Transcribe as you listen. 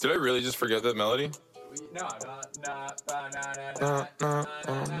Did I really just forget that melody? No. When I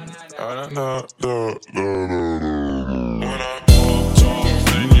popped off,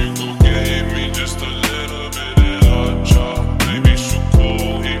 then you go gave me just a little bit of hot chop. Baby, so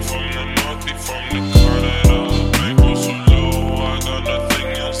cool, he from the north, he from the Canada. Bank was so low, I got nothing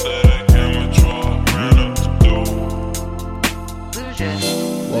else that I can withdraw. Ran up the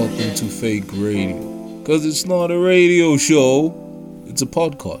dough. Welcome to Fake Radio, cause it's not a radio show, it's a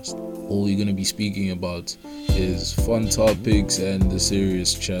podcast. All we're gonna be speaking about is fun topics and the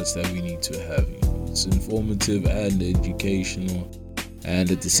serious chats that we need to have. It's informative and educational,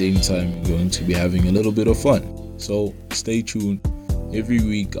 and at the same time we're going to be having a little bit of fun. So stay tuned. Every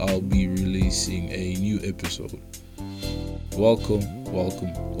week I'll be releasing a new episode. Welcome.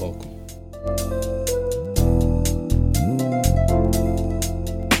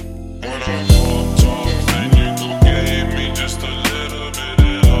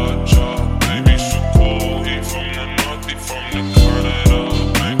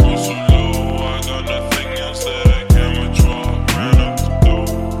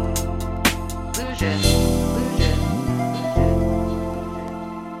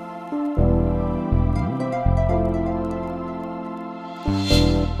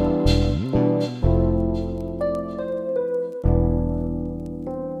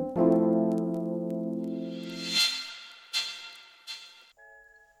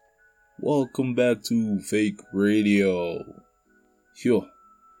 Welcome back to Fake Radio. Yo,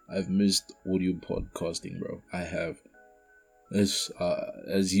 I've missed audio podcasting, bro. I have. As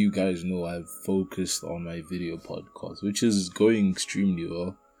you guys know, I've focused on my video podcast, which is going extremely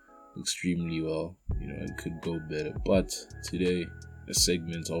well. You know, it could go better. But today, a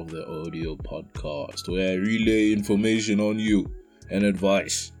segment of the audio podcast where I relay information on you and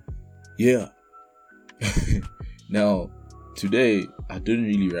advice. Yeah. Now, today, I didn't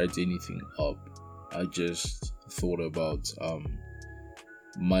really write anything up. I just thought about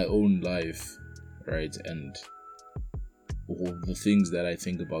my own life, right? And all the things that I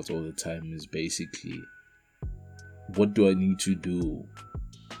think about all the time is basically, what do I need to do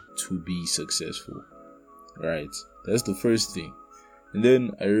to be successful, right? That's the first thing. And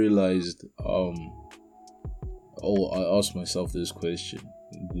then I realized, I asked myself this question,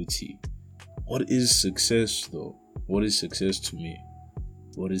 Guti, what is success though? What is success to me?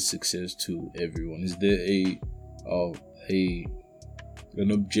 What is success to everyone? Is there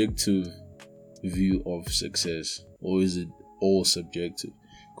an objective view of success, or is it all subjective?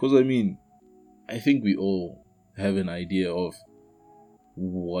 Because I think we all have an idea of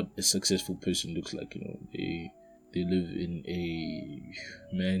what a successful person looks like. You know, they live in a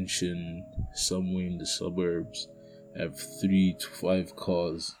mansion somewhere in the suburbs, have 3 to 5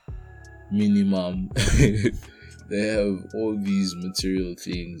 cars minimum. They have all these material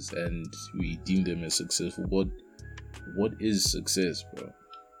things and we deem them as successful. What is success, bro?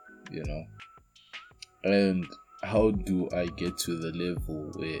 You know? And how do I get to the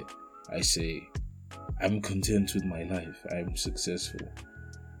level where I say, I'm content with my life, I'm successful?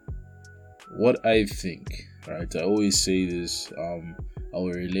 What I think, right? I always say this, I'll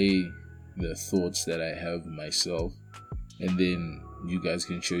relay the thoughts that I have myself, and then you guys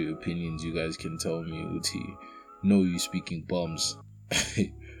can share your opinions. You guys can tell me, Uti, no, you speaking bums.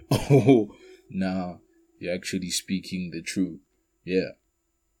 Oh, nah, you're actually speaking the truth. Yeah.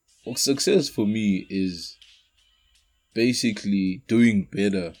 Well, success for me is basically doing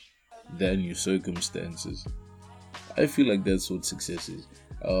better than your circumstances. I feel like that's what success is.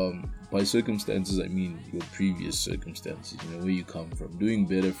 By circumstances, I mean your previous circumstances, you know, where you come from. Doing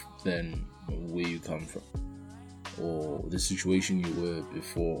better than where you come from, or the situation you were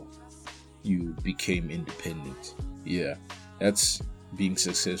before you became independent. Yeah, that's being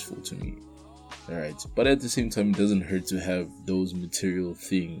successful to me. Alright, but at the same time, it doesn't hurt to have those material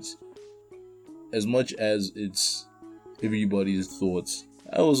things. As much as it's everybody's thoughts,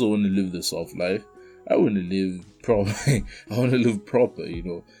 I also want to live the soft life. I want to live proper. I want to live proper, you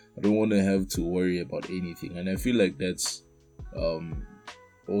know. I don't want to have to worry about anything, and I feel like that's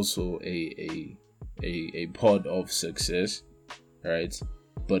also a part of success, right?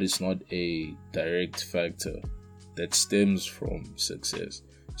 But it's not a direct factor that stems from success.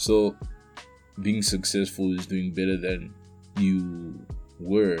 So being successful is doing better than you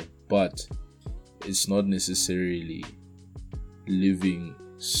were, but it's not necessarily living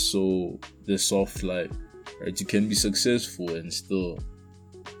the soft life, right? You can be successful and still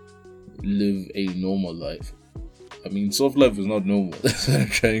live a normal life. Soft life is not normal. That's what I'm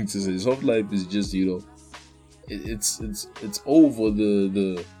trying to say. Soft life is just, you know, it's over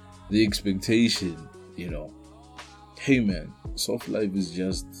the expectation, you know. hey man, soft life is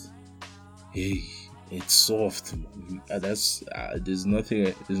just, hey, it's soft. There's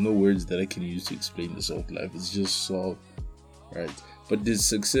no words that I can use to explain the soft life. It's just soft, right? But there's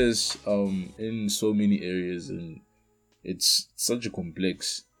success in so many areas, and it's such a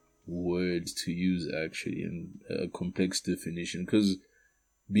complex word to use actually, and a complex definition, because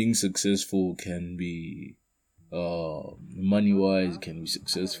being successful can be money wise, it can be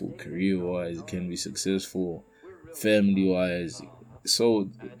successful career wise, it can be successful family wise. So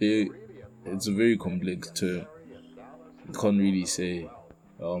it's a very complex term. I can't really say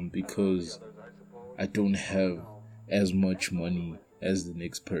because I don't have as much money as the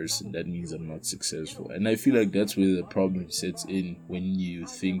next person, that means I'm not successful. And I feel like that's where the problem sets in when you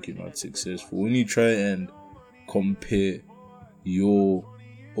think you're not successful. When you try and compare your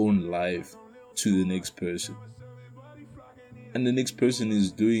own life to the next person, and the next person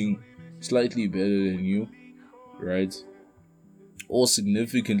is doing slightly better than you, right? Or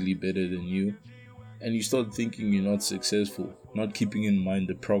significantly better than you, and you start thinking you're not successful, not keeping in mind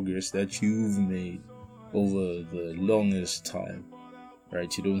the progress that you've made over the longest time,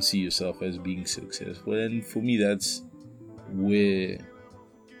 right? You don't see yourself as being successful. And for me, that's where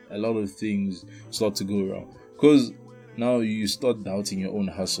a lot of things start to go wrong, because now you start doubting your own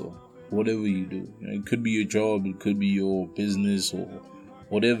hustle, whatever you do. It could be your job, it could be your business, or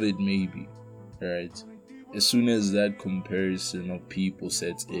whatever it may be, right? As soon as that comparison of people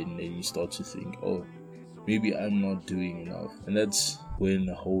sets in, then you start to think, oh, maybe I'm not doing enough. And that's when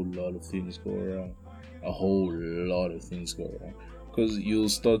a whole lot of things go wrong. Because you'll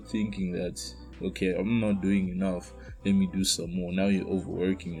start thinking that, okay, I'm not doing enough, let me do some more. Now you're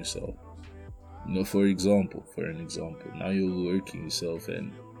overworking yourself. For an example, now you're overworking yourself,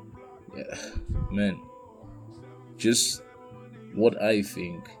 and yeah, man, just what I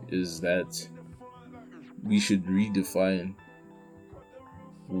think is that we should redefine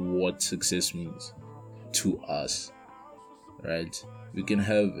what success means to us, right? We can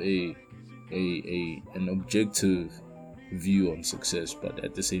have an objective view on success, but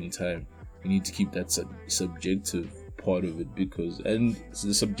at the same time, we need to keep that subjective part of it, because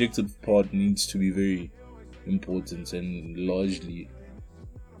the subjective part needs to be very important, and largely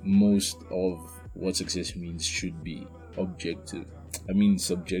most of what success means should be subjective,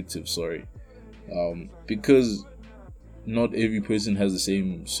 sorry. Because not every person has the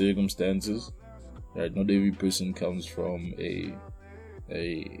same circumstances, right? Not every person comes from the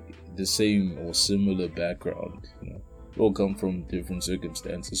same or similar background. We all come from different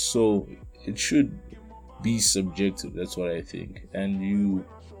circumstances, so it should be subjective. That's what I think. And you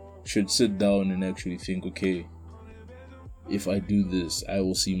should sit down and actually think, okay, if I do this, I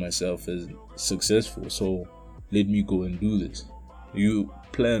will see myself as successful, so let me go and do this. You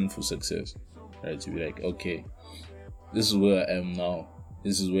plan for success, right? To be like, okay, this is where I am now,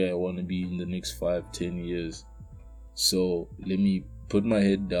 this is where I want to be in the next 5-10 years, so let me put my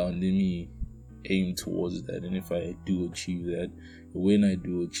head down, let me aim towards that, and if I do achieve that, when I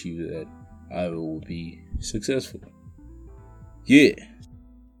do achieve that, I will be successful. Yeah.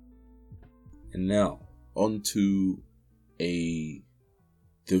 And now onto a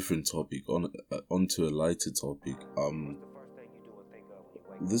different topic, onto a lighter topic.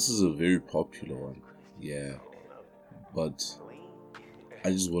 This is a very popular one, yeah, but I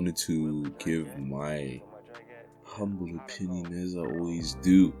just wanted to give my humble opinion, as I always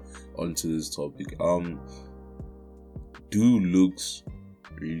do, onto this topic. Do looks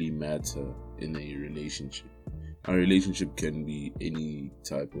really matter in a relationship? A relationship can be any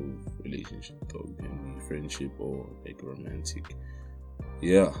type of relationship, though. It can be friendship or like romantic.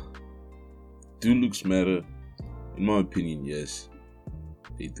 Yeah. Do looks matter? In my opinion, yes.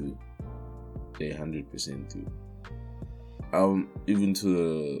 They do. They 100% do. Even to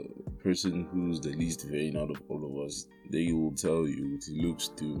the person who's the least vain out of all of us, they will tell you the looks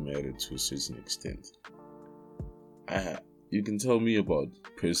do matter to a certain extent. You can tell me about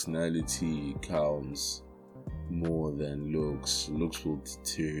personality counts more than looks. Looks will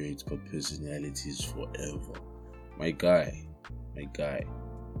deteriorate, but personality is forever. My guy.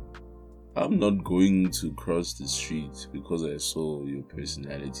 I'm not going to cross the street because I saw your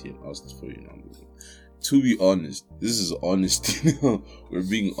personality and asked for your number. To be honest, this is honesty. We're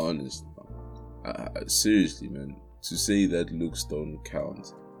being honest. Seriously, man. To say that looks don't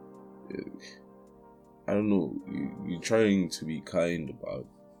count, I don't know. You're trying to be kind about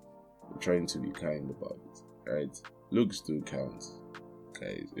it, right? Looks do count,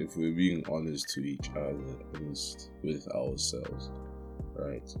 guys. If we're being honest to each other, honest with ourselves,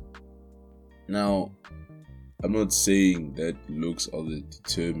 right? Now, I'm not saying that looks are the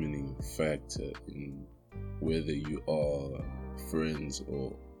determining factor in whether you are friends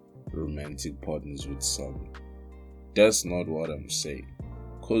or romantic partners with someone. That's not what I'm saying.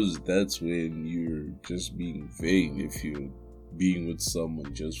 Because that's when you're just being vain if you're being with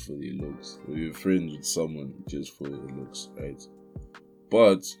someone just for their looks, or you're friends with someone just for their looks, right?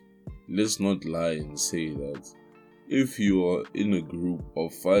 But let's not lie and say that if you are in a group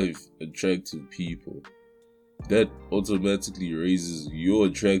of 5 attractive people, that automatically raises your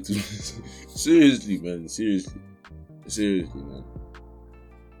attractiveness. Seriously, man. Seriously, man.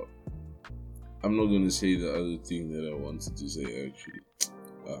 I'm not gonna say the other thing that I wanted to say actually.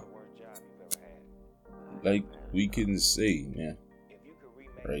 Like we can say, yeah,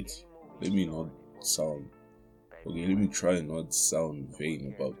 right? Let me try not sound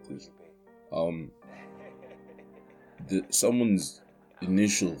vain about this. Someone's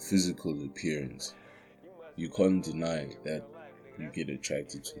initial physical appearance, you can't deny that you get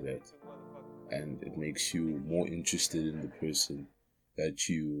attracted to that, and it makes you more interested in the person that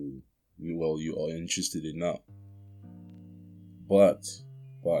you are interested in now. But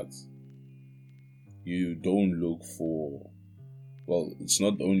you don't look for, it's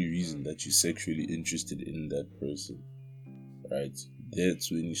not the only reason that you're sexually interested in that person, right? That's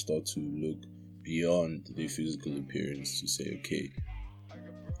when you start to look beyond their physical appearance to say, okay,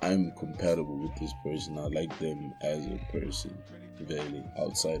 I'm compatible with this person. I like them as a person, really,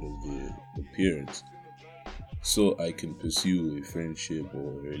 outside of their appearance. So I can pursue a friendship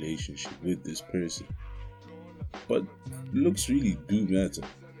or a relationship with this person. But looks really do matter.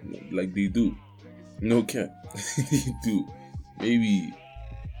 Like they do. No cap. They do. Maybe,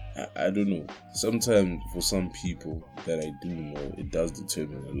 I don't know. Sometimes for some people that I do know, it does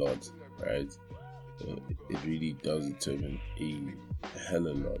determine a lot, right? It really does determine a hell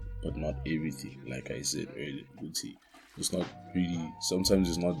a lot, but not everything. Like I said earlier, Gucci. It's not really, sometimes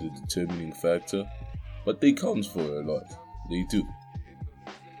it's not the determining factor, but they count for a lot. They do.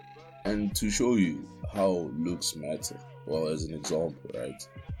 And to show you how looks matter, as an example, right?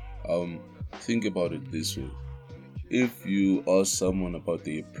 Think about it this way. If you ask someone about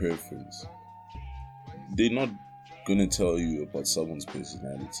their preference, they're not gonna tell you about someone's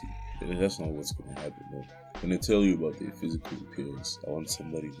personality. That's not what's gonna happen. They're gonna tell you about their physical appearance. I want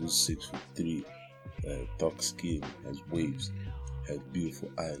somebody who's 6'3", dark skin, has waves, has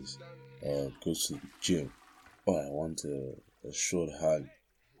beautiful eyes, goes to the gym. Or I want a short hand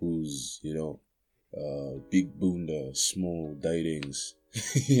who's, big bunda, small ditings,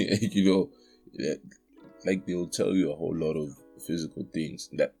 like they'll tell you a whole lot of physical things.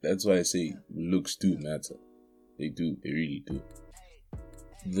 That's why I say looks do matter. They do. They really do.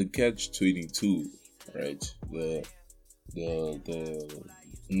 The catch-22, right? The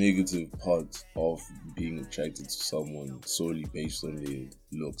negative part of being attracted to someone solely based on their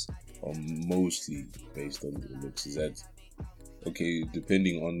looks, or mostly based on their looks, is that, okay,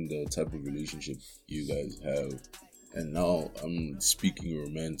 depending on the type of relationship you guys have, and now I'm speaking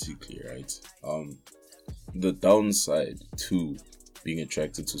romantically, right? The downside to being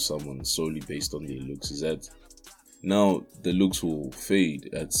attracted to someone solely based on their looks is that now the looks will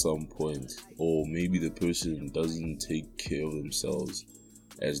fade at some point, or maybe the person doesn't take care of themselves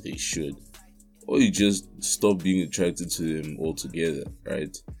as they should, or you just stop being attracted to them altogether,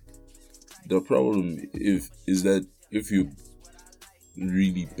 right? The problem is that if you're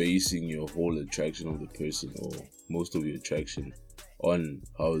really basing your whole attraction of the person, or most of your attraction, on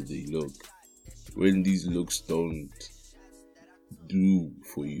how they look, when these looks don't do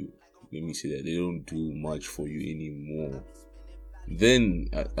for you, let me say that, they don't do much for you anymore, then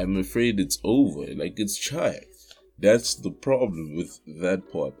I'm afraid it's over. Like, it's chai. That's the problem with that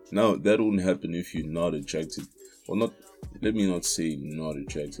part. Now, that won't happen if you're not attracted, or not, let me not say not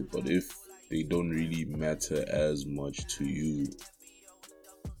attracted, but if they don't really matter as much to you.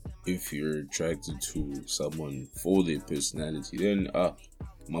 If you're attracted to someone for their personality, then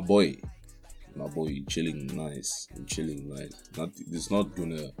my boy chilling nice. It's not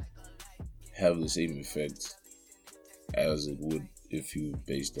gonna have the same effect as it would if you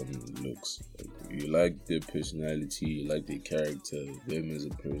based on looks. Like, you like their personality, you like their character, them as a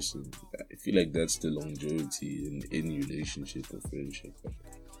person. I feel like that's the longevity in any relationship or friendship.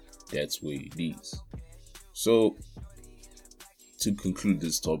 That's where it is. So, to conclude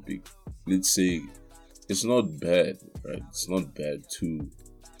this topic, let's say it's not bad, right? It's not bad to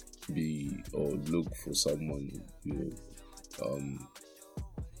be or look for someone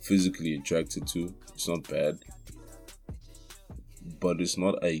physically attracted to. It's not bad, but it's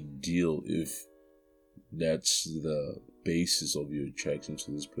not ideal if that's the basis of your attraction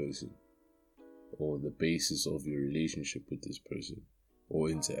to this person, or the basis of your relationship with this person, or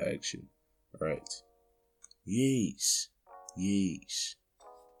interaction, right? Yes. Yes.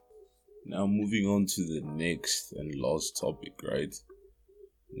 Now moving on to the next and last topic, right?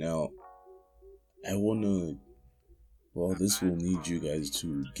 Now, this will need you guys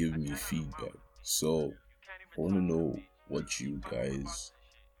to give me feedback. So, I wanna know what you guys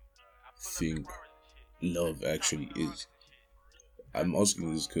think love actually is. I'm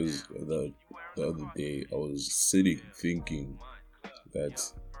asking this because the other day I was sitting thinking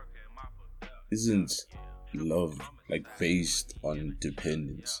that isn't love like based on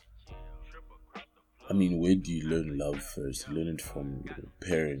dependence? I mean, where do you learn love first? You learn it from your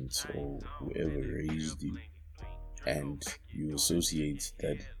parents or whoever raised you, and you associate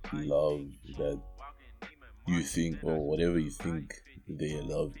that love that you think, or whatever you think their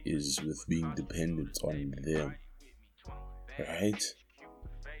love is, with being dependent on them, right?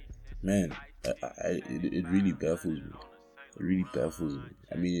 Man, it really baffles me. It really baffles me.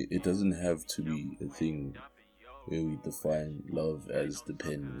 I mean, it doesn't have to be a thing where we define love as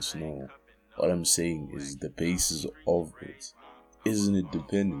dependence. No, what I'm saying is the basis of it. Isn't it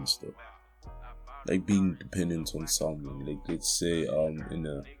dependence though? Like being dependent on someone. Like let's say in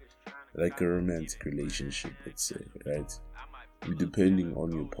a romantic relationship. Let's say, right? You're depending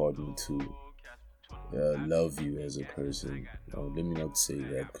on your partner to love you as a person. Let me not say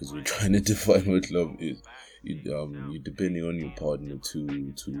that because we're trying to define what love is. You're depending on your partner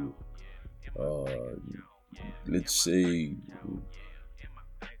to let's say,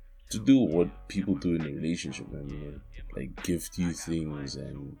 to do what people do in a relationship, man. You know, like gift you things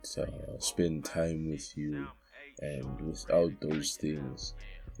and spend time with you, and without those things,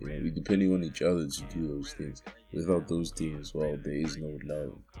 you know, we're depending on each other to do those things. Without those things, well, there is no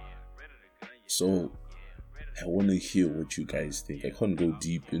love. So I want to hear what you guys think. I can't go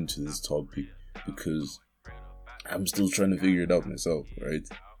deep into this topic because I'm still trying to figure it out myself, right?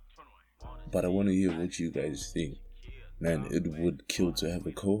 But I want to hear what you guys think. Man, it would kill to have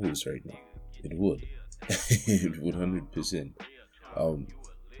a co-host right now. It would. It would 100%.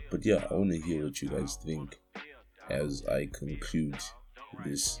 But yeah, I want to hear what you guys think as I conclude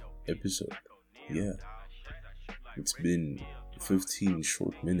this episode. Yeah. It's been 15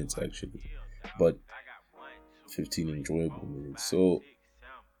 short minutes actually, but 15 enjoyable minutes. So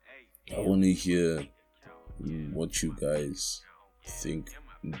I want to hear what you guys think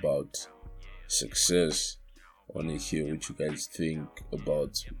about success. I want to hear what you guys think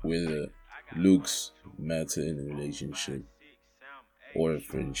about whether looks matter in a relationship or a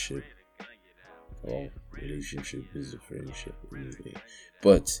friendship. Well, relationship is a friendship anyway.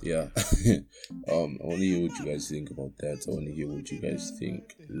 But yeah, I want to hear what you guys think about that. I want to hear what you guys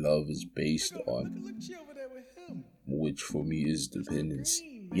think love is based on, which for me is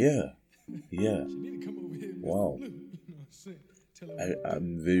dependency. Yeah. Wow.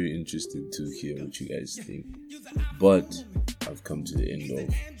 I'm very interested to hear what you guys think. But I've come to the end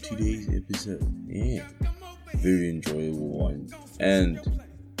of today's episode. Yeah. Very enjoyable one. And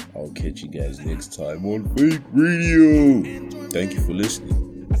I'll catch you guys next time on Fake Radio. Thank you for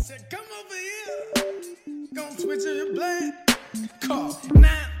listening. I said, come over here. Gonna switch to your plan. Call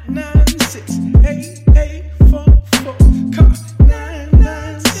 996-8844. Call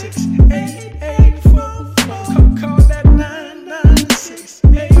 996-8844. Call that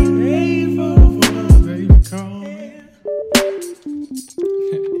 996-8844. Baby, call.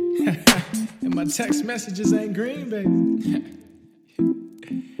 And my text messages ain't green, baby.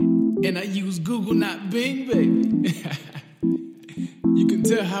 And I use Google, not Bing, baby. You can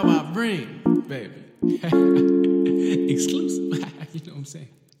tell how I bring, baby. Exclusive. You know what I'm saying?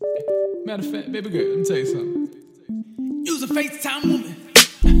 Matter of fact, baby girl, let me tell you something. Use a FaceTime woman.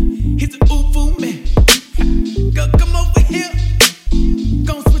 He's an ooh man. Girl, come over here.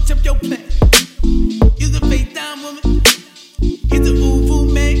 Gonna switch up your plan. Use a FaceTime woman. He's an ooh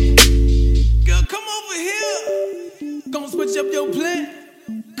man. Girl, come over here. Gonna switch up your plan.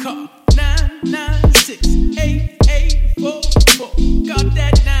 Call 996-8844. Got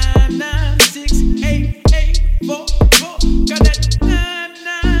that 996-8844. Got that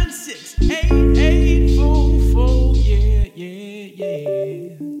 996-8844. Yeah.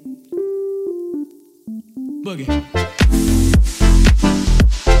 Boogie.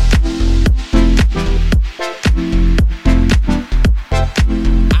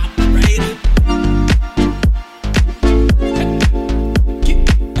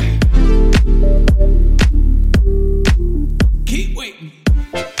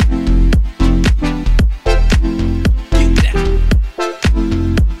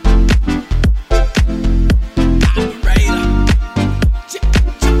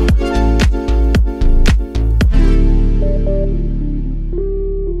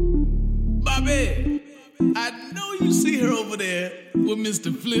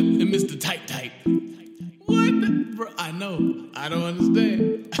 and Mr. Type Type. What? Bro, I know. I don't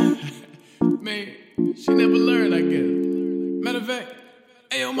understand. Man, she never learned, I guess. Matter of fact,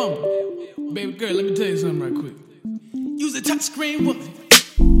 hey, yo, mama. Baby girl, let me tell you something right quick. You's a touchscreen woman.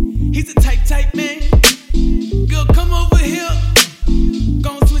 He's a type man. Girl, come over here.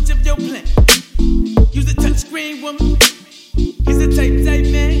 Gon' switch up your plan. You's a touchscreen woman. He's a type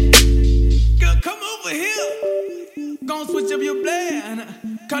man. Girl, come over here. Gon' switch up your plan.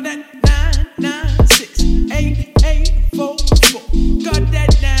 Call that 996-8844. Got that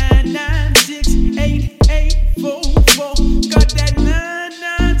 996-8844. Got that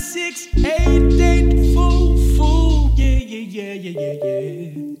 996-8844. Yeah.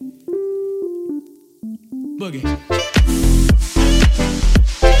 Boogie.